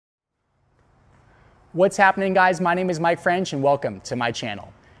What's happening, guys? My name is Mike French and welcome to my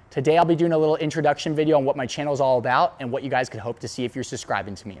channel. Today I'll be doing a little introduction video on what my channel is all about and what you guys could hope to see if you're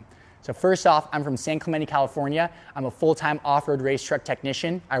subscribing to me. So first off, I'm from San Clemente, California. I'm a full-time off-road race truck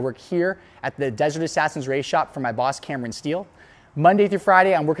technician. I work here at the Desert Assassins race shop for my boss, Cameron Steele. Monday through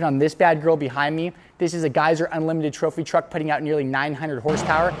Friday, I'm working on this bad girl behind me. This is a Geiser Unlimited trophy truck putting out nearly 900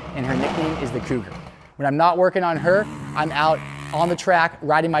 horsepower, and her nickname is the Cougar. When I'm not working on her, I'm out on the track,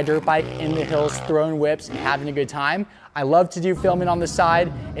 riding my dirt bike in the hills, throwing whips and having a good time. I love to do filming on the side,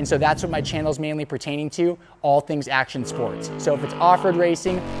 and so that's what my channel is mainly pertaining to, all things action sports. So if it's off-road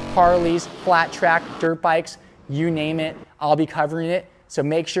racing, Harleys, flat track, dirt bikes, you name it, I'll be covering it. So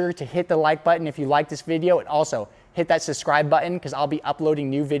make sure to hit the like button if you like this video, and also hit that subscribe button because I'll be uploading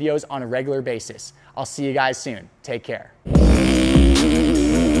new videos on a regular basis. I'll see you guys soon. Take care.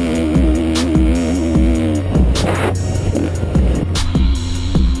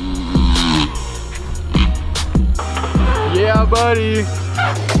 Yeah, buddy.